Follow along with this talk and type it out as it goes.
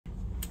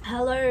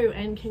Hello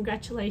and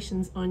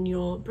congratulations on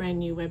your brand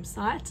new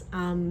website.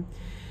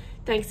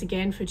 Thanks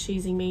again for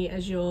choosing me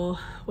as your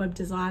web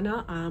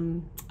designer.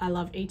 I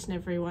love each and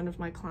every one of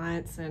my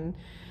clients, and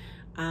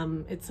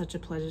it's such a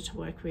pleasure to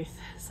work with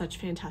such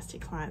fantastic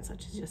clients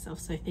such as yourself.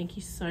 So thank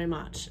you so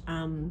much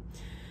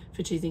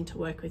for choosing to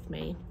work with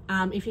me.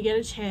 If you get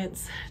a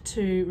chance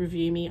to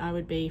review me, I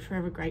would be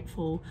forever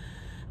grateful.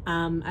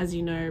 As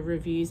you know,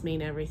 reviews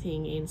mean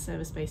everything in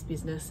service-based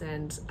business,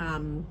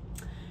 and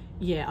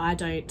yeah, I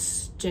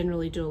don't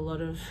generally do a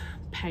lot of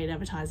paid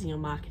advertising or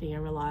marketing. I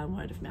rely on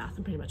word of mouth,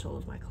 and pretty much all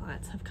of my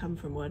clients have come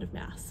from word of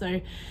mouth.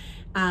 So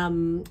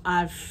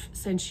I've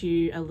sent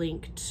you a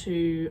link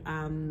to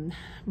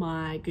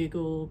my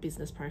Google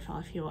business profile.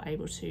 If you're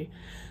able to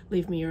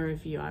leave me a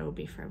review, I will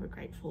be forever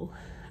grateful.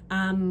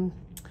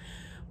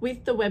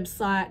 With the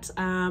website,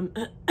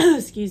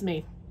 excuse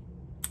me,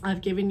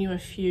 I've given you a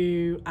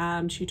few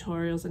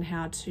tutorials on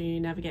how to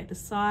navigate the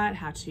site,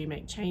 how to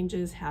make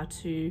changes, how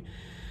to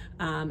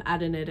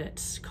add and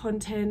edit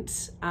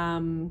content,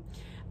 and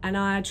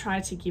I try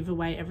to give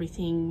away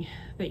everything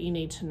that you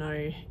need to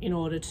know in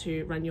order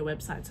to run your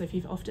website. So if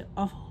you've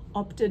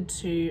opted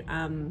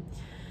to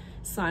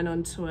sign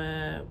on to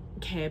a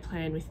care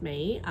plan with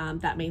me,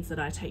 that means that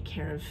I take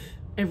care of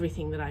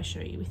everything that I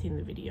show you within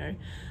the video.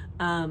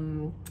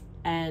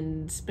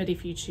 But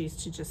if you choose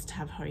to just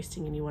have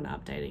hosting and you want to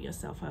update it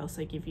yourself, I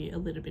also give you a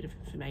little bit of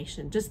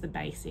information, just the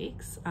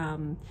basics,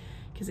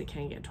 because it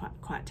can get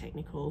quite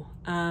technical.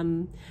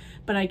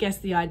 But I guess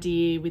the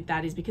idea with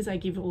that is because I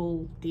give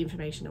all the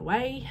information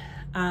away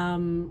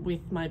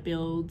with my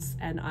builds,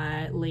 and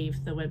I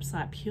leave the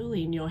website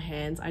purely in your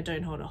hands. I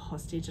don't hold it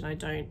hostage, and I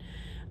don't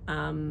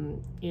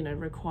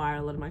require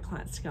a lot of my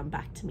clients to come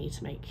back to me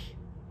to make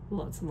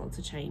lots and lots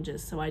of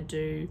changes. So I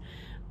do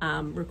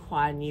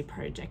require new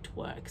project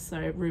work.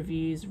 So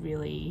reviews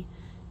really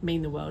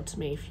mean the world to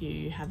me. If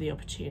you have the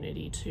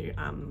opportunity to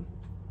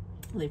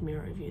leave me a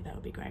review, that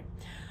would be great.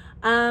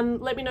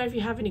 Let me know if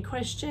you have any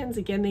questions.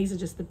 Again, these are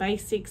just the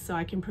basics, so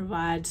I can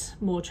provide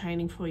more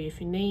training for you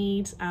if you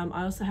need.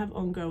 I also have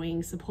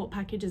ongoing support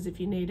packages if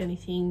you need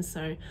anything.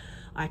 So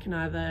I can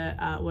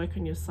either work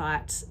on your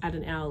site at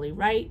an hourly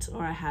rate,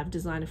 or I have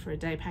designer for a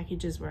day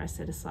packages where I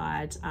set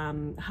aside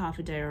half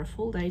a day or a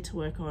full day to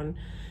work on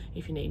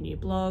if you need new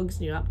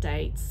blogs, new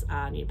updates,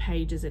 new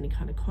pages, any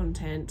kind of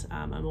content.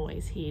 I'm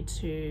always here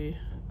to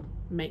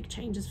make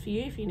changes for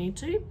you if you need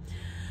to.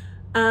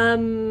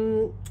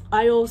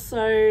 I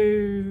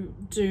also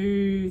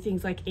do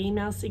things like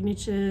email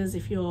signatures.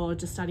 If you're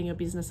just starting your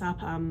business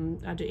up,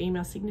 I do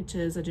email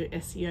signatures, I do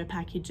SEO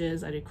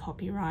packages, I do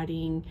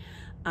copywriting.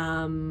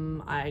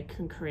 I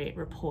can create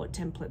report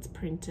templates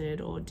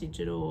printed or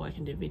digital. I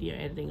can do video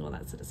editing, all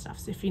that sort of stuff.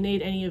 So if you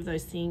need any of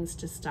those things,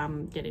 just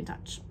get in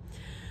touch.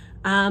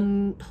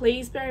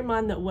 Please bear in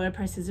mind that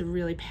WordPress is a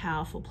really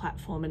powerful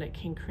platform, and it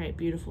can create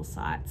beautiful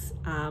sites.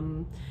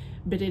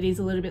 But it is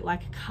a little bit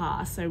like a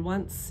car. So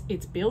once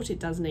it's built, it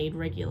does need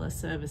regular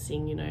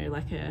servicing.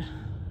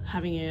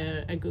 Having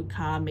a good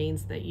car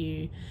means that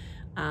you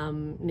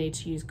need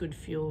to use good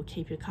fuel,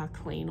 keep your car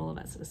clean, all of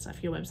that sort of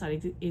stuff. Your website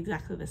is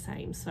exactly the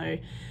same. So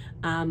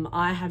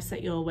I have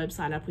set your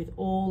website up with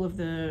all of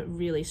the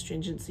really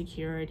stringent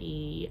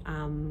security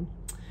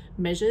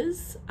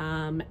measures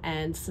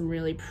and some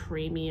really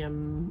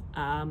premium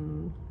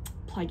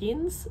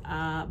plugins,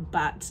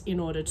 but in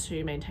order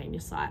to maintain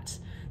your site,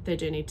 they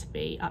do need to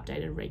be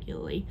updated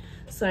regularly.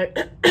 So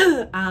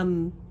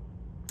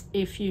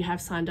if you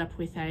have signed up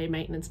with a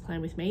maintenance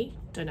plan with me,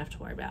 don't have to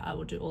worry about it. I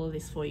will do all of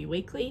this for you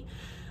weekly,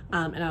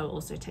 and I will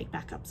also take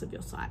backups of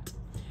your site.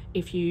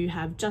 If you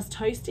have just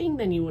hosting,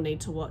 then you will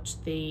need to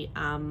watch the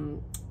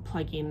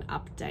plugin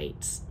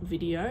update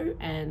video,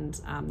 and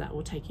that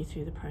will take you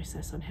through the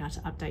process on how to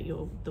update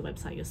the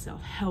website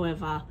yourself.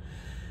 However,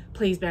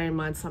 please bear in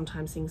mind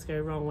sometimes things go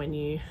wrong when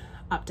you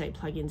update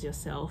plugins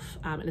yourself,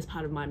 and as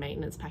part of my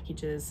maintenance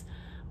packages,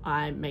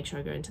 I make sure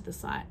I go into the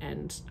site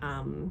and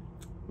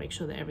make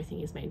sure that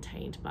everything is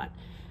maintained. But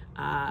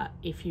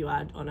if you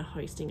are on a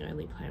hosting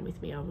only plan with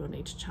me, I will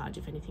need to charge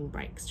if anything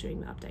breaks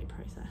during the update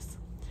process.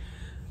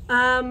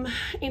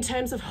 In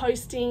terms of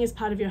hosting, as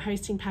part of your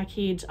hosting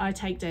package, I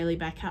take daily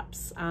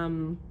backups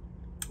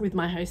with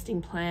my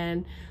hosting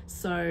plan.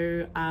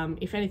 So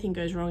if anything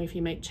goes wrong, if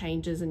you make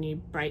changes and you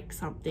break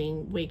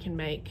something, we can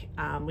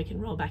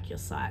roll back your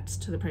site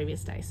to the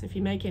previous day. So if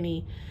you make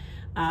any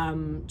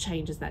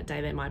changes that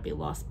day, they might be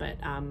lost, but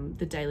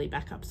the daily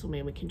backups will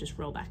mean we can just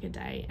roll back a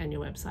day and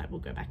your website will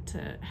go back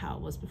to how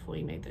it was before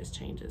you made those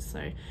changes.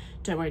 So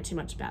don't worry too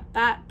much about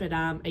that. But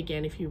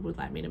again, if you would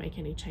like me to make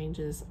any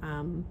changes,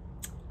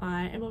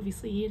 I am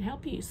obviously here to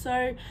help you.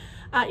 So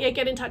yeah,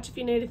 get in touch if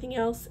you need anything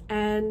else,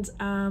 and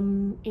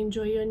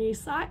enjoy your new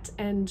site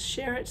and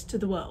share it to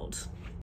the world.